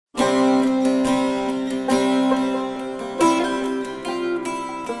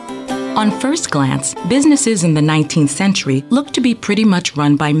On first glance, businesses in the 19th century looked to be pretty much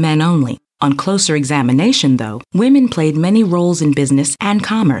run by men only. On closer examination, though, women played many roles in business and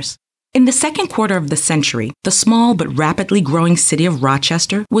commerce. In the second quarter of the century, the small but rapidly growing city of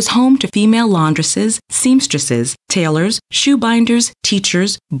Rochester was home to female laundresses, seamstresses, tailors, shoebinders,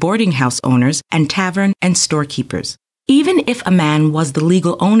 teachers, boarding house owners, and tavern and storekeepers. Even if a man was the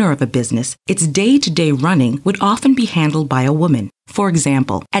legal owner of a business, its day-to-day running would often be handled by a woman. For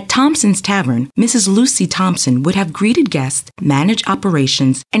example, at Thomson's Tavern, Mrs. Lucy Thomson would have greeted guests, managed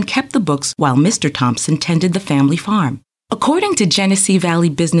operations, and kept the books while Mr. Thomson tended the family farm. According to Genesee Valley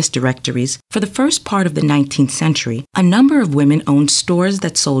Business Directories, for the first part of the 19th century, a number of women owned stores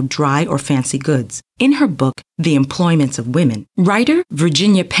that sold dry or fancy goods. In her book, The Employments of Women, writer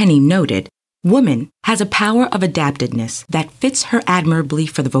Virginia Penny noted, "Woman has a power of adaptedness that fits her admirably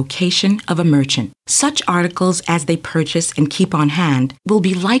for the vocation of a merchant. Such articles as they purchase and keep on hand will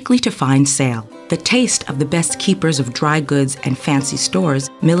be likely to find sale. The taste of the best keepers of dry goods and fancy stores,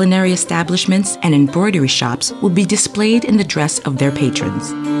 millinery establishments, and embroidery shops will be displayed in the dress of their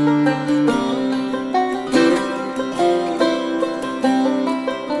patrons."